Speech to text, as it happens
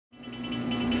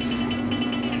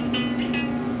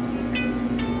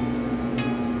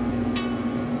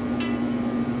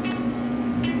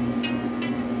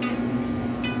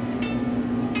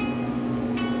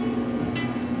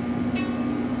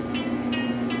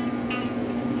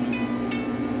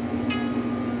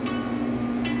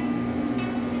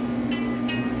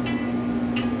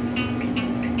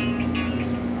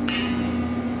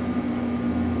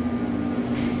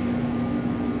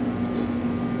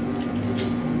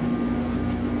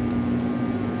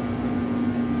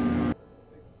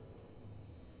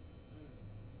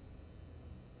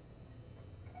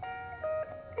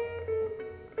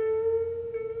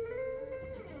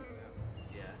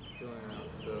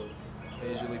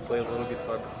play a little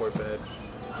guitar before bed.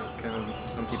 Like,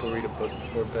 some people read a book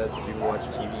before bed, some people watch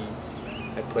TV.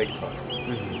 I play guitar.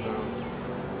 So,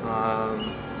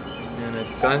 and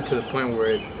it's gotten to the point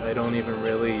where I don't even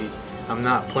really, I'm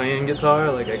not playing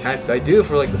guitar. Like I do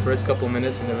for like the first couple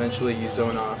minutes, and eventually you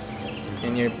zone off,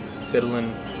 and you're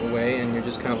fiddling away, and you're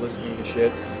just kind of listening to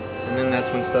shit, and then that's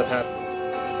when stuff happens.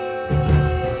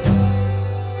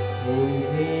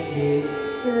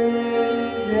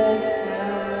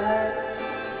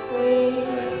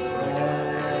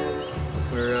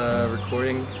 We're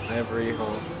recording Ivory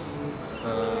Hall,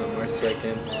 our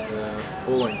second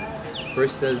full length.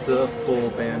 First as a full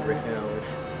band right now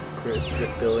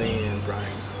with Billy and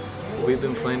Brian. We've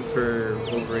been playing for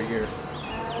over a year,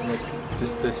 like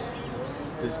this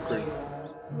group.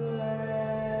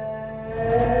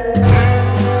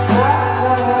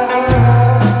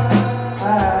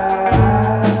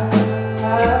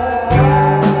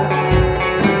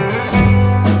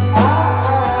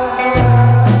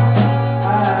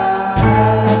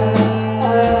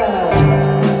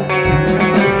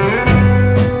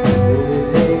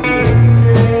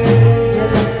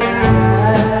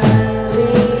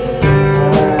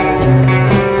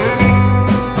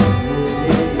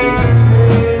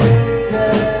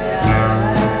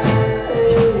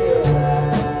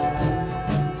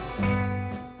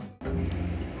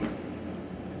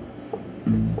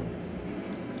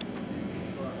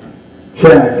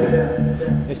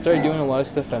 I started doing a lot of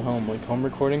stuff at home, like home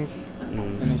recordings,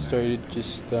 and I started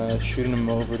just shooting them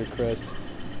over to Chris,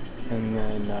 and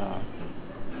then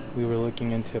we were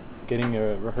looking into getting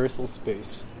a rehearsal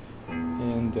space,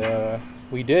 and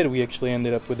we did. We actually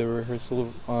ended up with a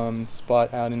rehearsal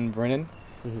spot out in Vernon,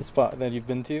 the spot that you've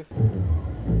been to.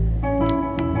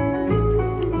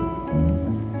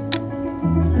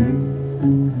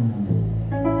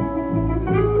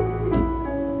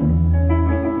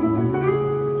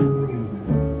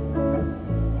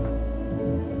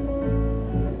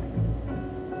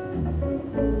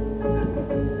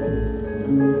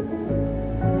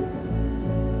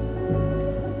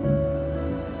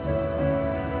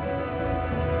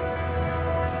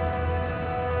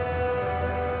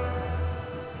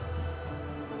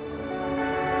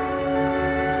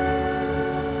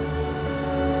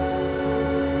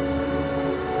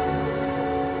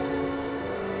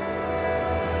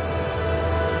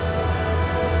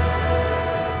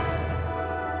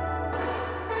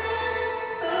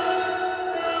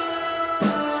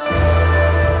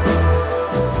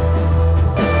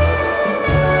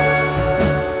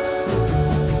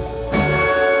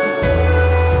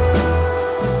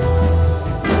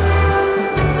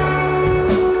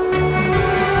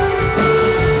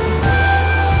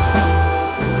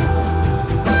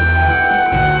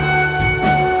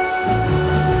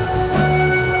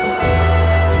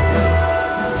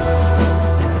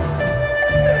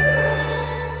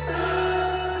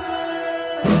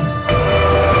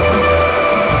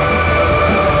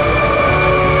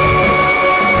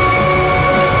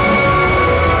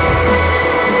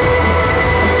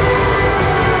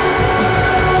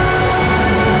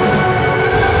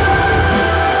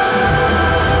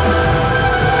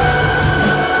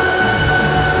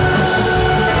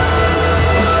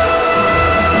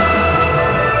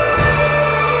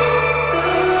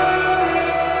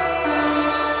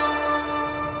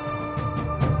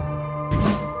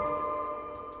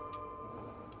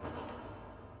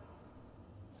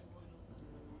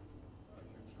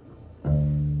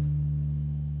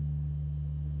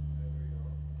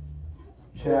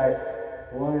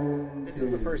 Check. 1, This is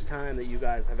the first time that you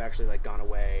guys have actually like gone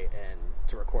away and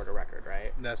to record a record,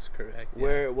 right? That's correct.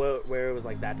 Yeah. Where was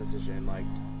like that decision? Like,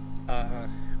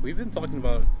 we've been talking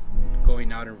about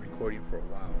going out and recording for a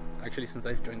while. Actually, since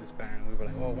I've joined this band, we were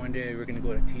like, oh, one day we're gonna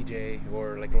go to TJ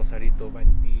or like Rosarito by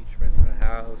the beach, rent out a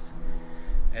house,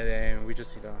 and then we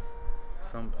just,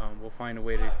 we'll find a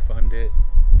way to fund it.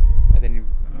 And then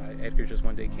Edgar just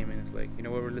one day came in and was like, you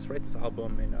know what, let's write this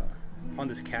album, and found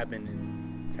this cabin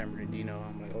in San Bernardino.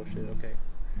 I'm like, oh shit, okay.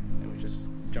 And we just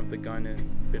jumped the gun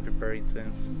and been buried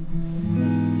since.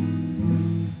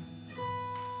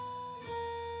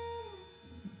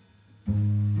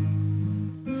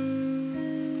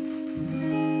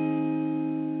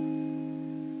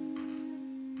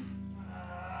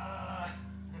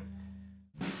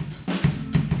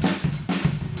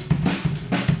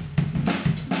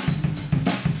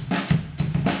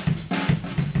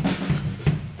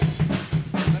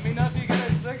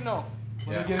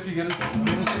 If you get us, I'm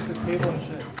gonna take the cable and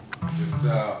shit. Just You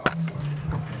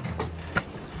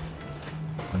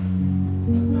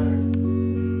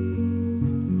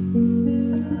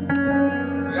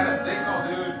got a signal,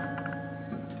 dude.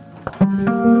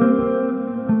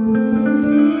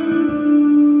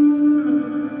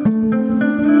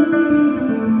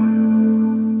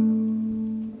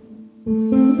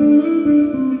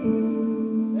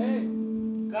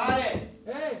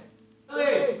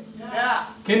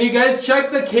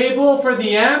 cable for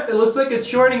the amp, it looks like it's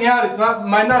shorting out. It's not,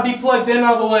 might not be plugged in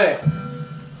all the way.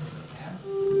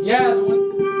 Yeah, the one.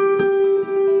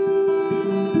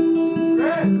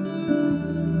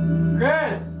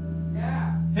 Chris!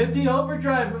 Yeah? Hit the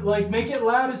overdrive, like make it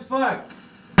loud as fuck.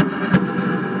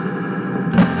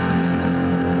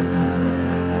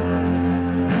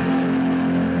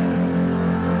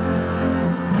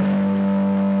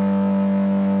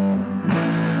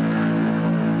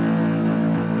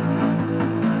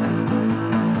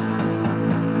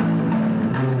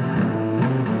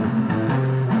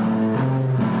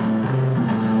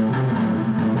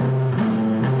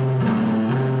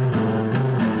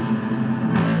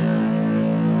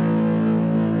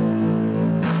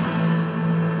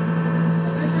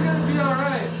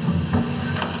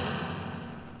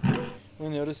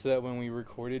 That when we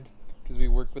recorded, because we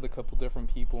worked with a couple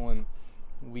different people and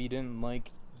we didn't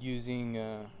like using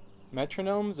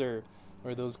metronomes or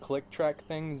those click track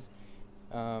things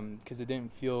because it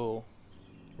didn't feel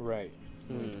right.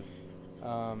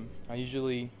 I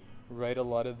usually write a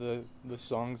lot of the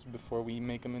songs before we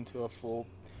make them into a full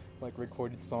like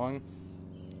recorded song,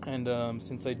 and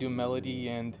since I do melody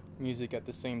and music at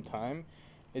the same time,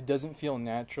 it doesn't feel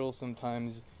natural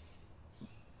sometimes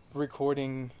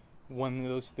recording one of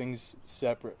those things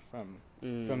separate from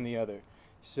the other.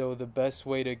 So the best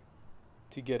way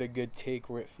to get a good take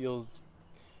where it feels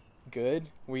good,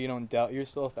 where you don't doubt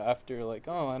yourself after, like,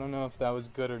 oh, I don't know if that was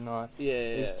good or not,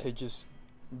 is to just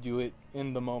do it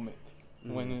in the moment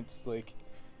when it's like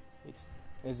it's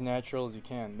as natural as you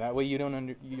can. That way you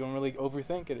don't really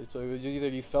overthink it. So it was either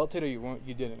you felt it or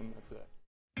you didn't, and that's it.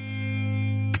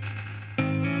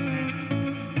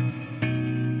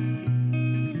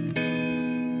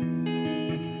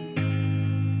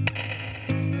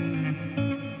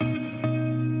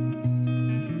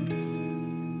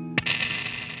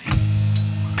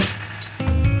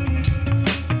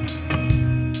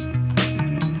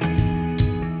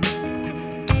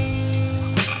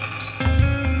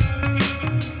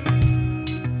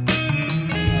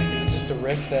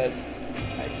 That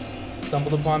I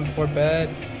stumbled upon before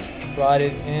bed, brought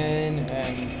it in,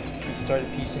 and we started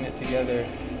piecing it together.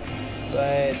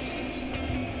 But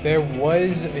there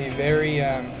was a very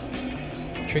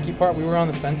tricky part we were on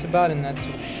the fence about, and that's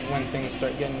when things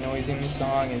start getting noisy in the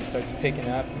song and it starts picking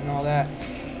up and all that.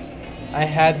 I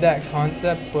had that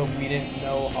concept, but we didn't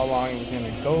know how long it was going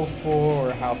to go for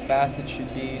or how fast it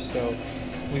should be, so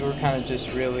we were kind of just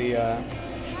really...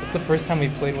 it's the first time we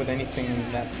played with anything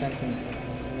in that sense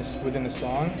within the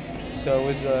song, so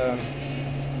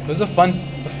it was a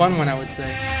fun one, I would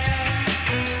say.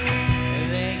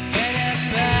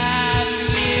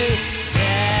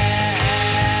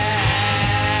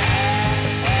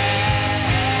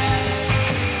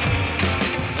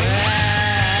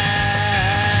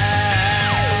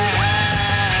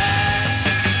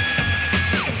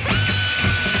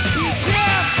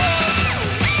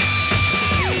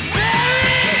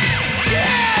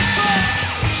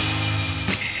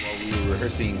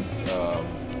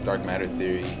 Dark Matter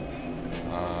Theory,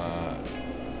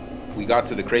 we got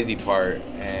to the crazy part,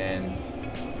 and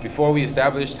before we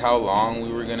established how long we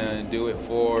were gonna do it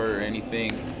for or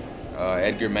anything,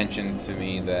 Edgar mentioned to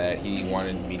me that he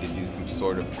wanted me to do some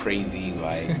sort of crazy,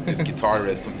 like, just guitar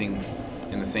riff, something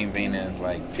in the same vein as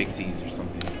like Pixies or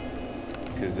something,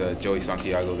 because Joey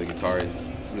Santiago, the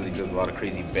guitarist, really does a lot of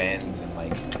crazy bends and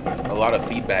like a lot of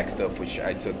feedback stuff, which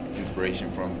I took inspiration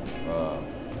from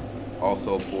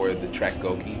also for the track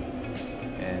Goki,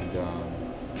 and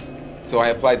so I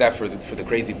applied that for the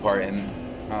crazy part, and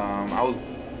I was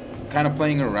kind of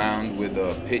playing around with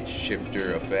a pitch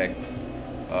shifter effect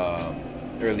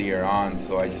earlier on,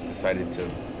 so I just decided to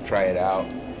try it out,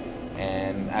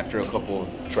 and after a couple of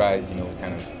tries, we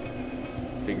kind of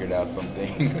figured out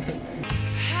something.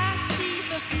 I see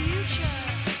the future.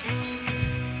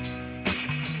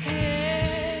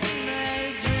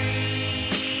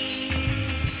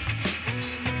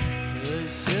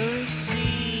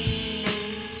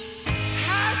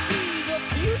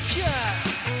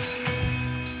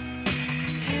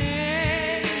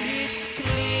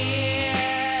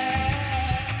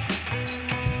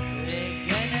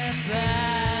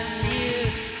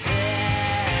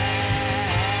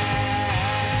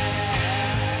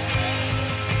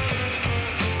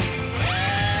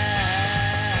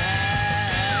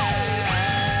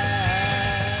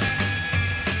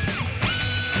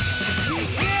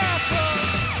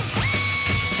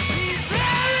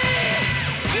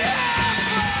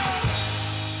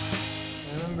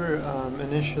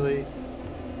 Initially,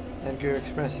 Edgar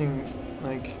expressing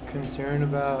like concern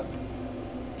about,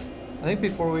 I think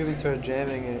before we even started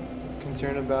jamming it,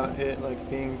 concerned about it like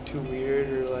being too weird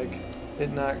or like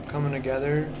it not coming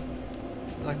together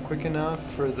like quick enough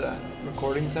for that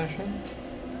recording session.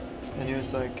 And he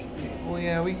was like, well,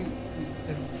 yeah,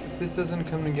 if this doesn't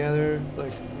come together,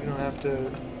 like we don't have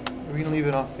to, we can leave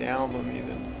it off the album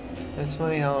even. And it's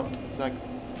funny how like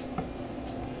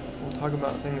we'll talk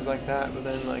about things like that, but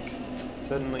then like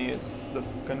suddenly it's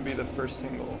gonna be the first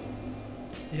single.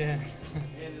 Yeah.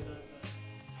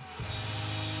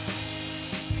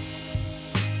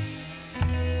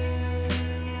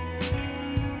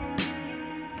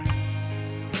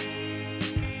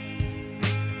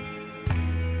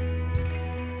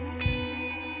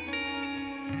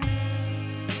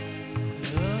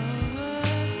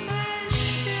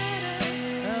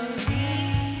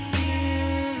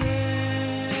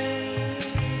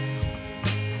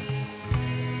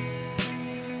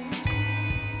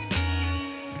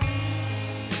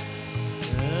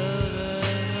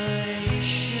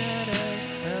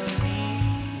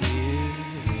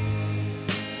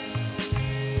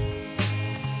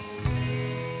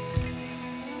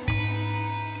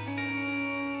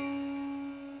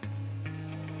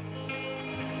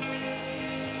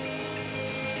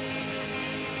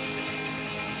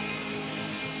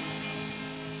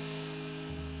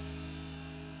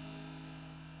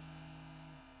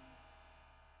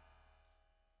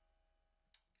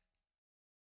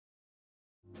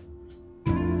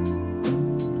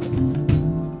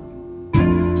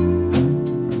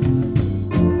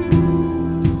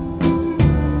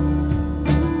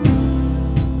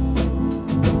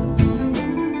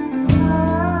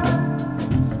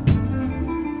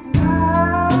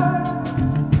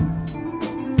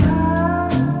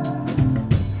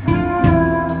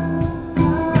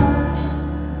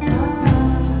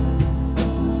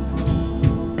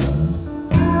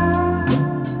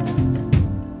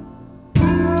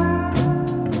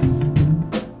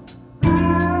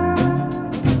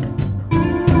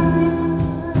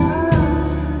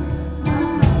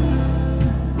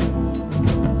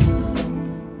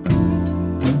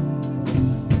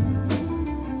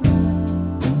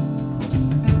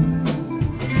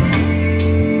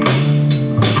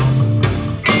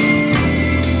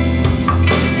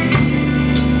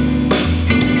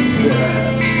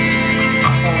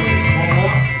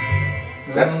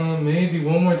 Maybe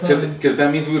one more time. Because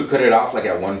that means we would cut it off like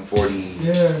at 140.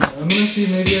 Yeah, I'm gonna see.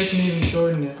 Maybe I can even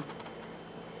shorten it.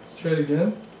 Let's try it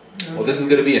again. Well, this is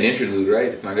gonna be an interlude, right?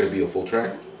 It's not gonna be a full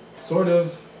track. Sort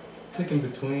of. It's like in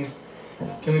between.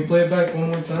 Can we play it back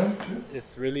one more time?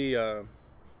 It's really the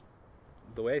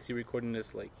way I see recording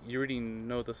this, like you already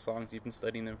know the songs, you've been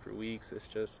studying them for weeks. It's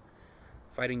just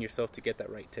fighting yourself to get that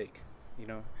right take, you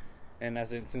know. And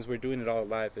since we're doing it all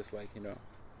live, it's like, you know,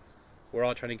 we're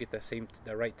all trying to get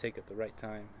that right take at the right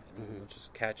time, and we'll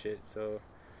just catch it. So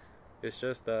it's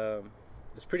just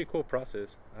it's a pretty cool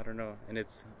process. I don't know, and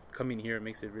it's coming here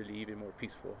makes it really even more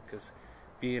peaceful, because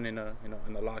being in a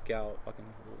in the lockout, fucking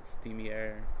steamy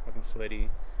air, fucking sweaty,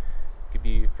 could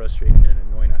be frustrating and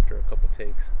annoying after a couple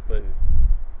takes. But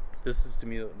this is to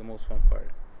me the most fun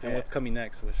part. And what's coming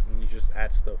next, which when you just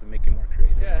add stuff and make it more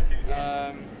creative.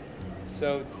 Yeah.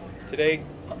 So today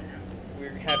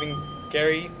we're having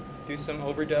Gary do some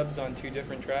overdubs on 2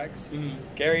 different tracks.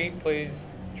 Gary plays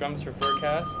drums for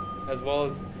Forecast, as well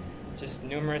as just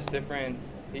numerous different.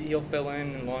 He'll fill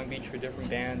in Long Beach for different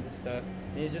bands and stuff.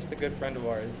 And he's just a good friend of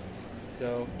ours.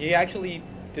 So he actually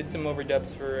did some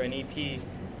overdubs for an EP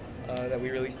that we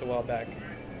released a while back.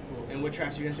 Cool. And what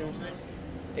tracks you guys doing today?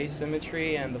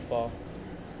 Asymmetry and The Fall.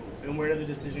 And where did the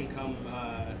decision come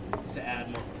to add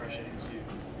more percussion to these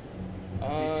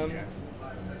 2 tracks?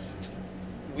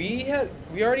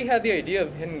 We already had the idea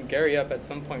of hitting Gary up at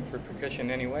some point for percussion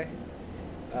anyway,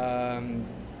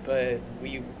 but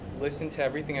we listened to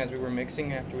everything as we were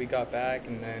mixing after we got back,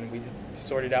 and then we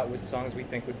sorted out which songs we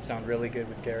think would sound really good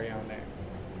with Gary on there.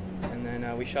 And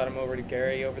then we shot him over to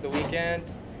Gary over the weekend,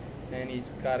 and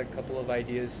he's got a couple of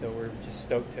ideas, so we're just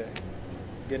stoked to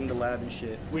get in the lab and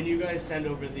shit. When you guys send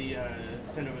over the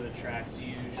tracks, do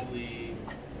you usually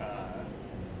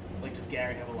does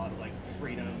Gary have a lot of like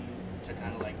freedom to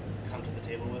kind of like come to the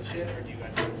table with shit, or do you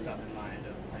guys have stuff in mind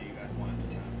of how you guys want it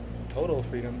to sound? Total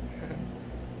freedom.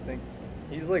 I think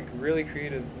he's like really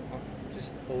creative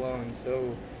just alone,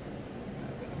 so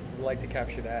I'd like to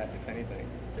capture that, if anything.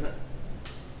 If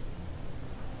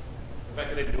I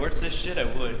could endorse this shit, I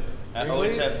would. I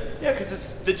always have, yeah, because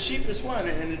it's the cheapest one,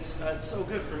 and it's so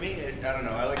good for me. I don't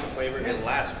know, I like the flavor. It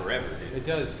lasts forever, dude. It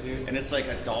does, dude. And it's like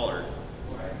 $1.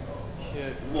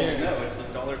 Shit. Well, Here. no, it's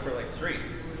 $1 for like 3.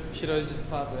 Should always just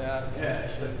pop it out. Yeah.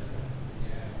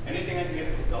 Anything I can get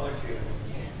at the Dollar Tree.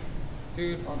 Yeah.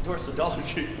 Dude, Endorse the Dollar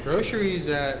Tree. groceries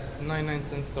at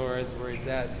 99-cent store is where it's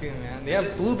at too, man. They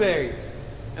have blueberries.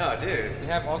 Oh, dude. They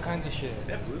have all kinds of shit.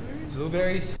 They have blueberries?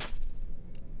 Blueberries.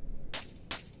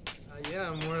 Yeah,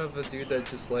 I'm more of a dude that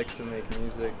just likes to make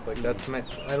music. Like that's my.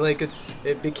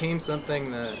 It became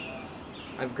something that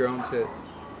I've grown to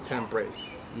embrace.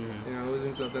 Mm-hmm. You know, it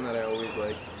wasn't something that I always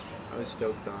like. I was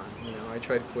stoked on. You know, I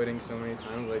tried quitting so many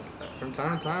times. Like from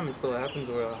time to time, it still happens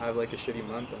where I'll have like a shitty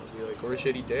month. I'll be like, or a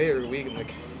shitty day or a week. I'm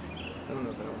like, I don't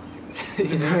know if I want to do this.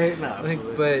 You know, Right? No, like,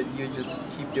 absolutely. but you just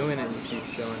keep doing it and you keep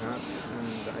showing up.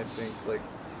 And I think, like,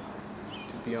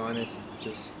 to be honest,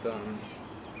 just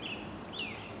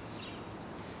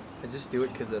I just do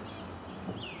it because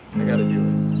I gotta do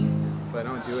it. If I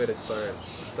don't do it, it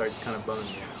starts kind of bumming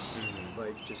me out.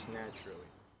 Like just naturally.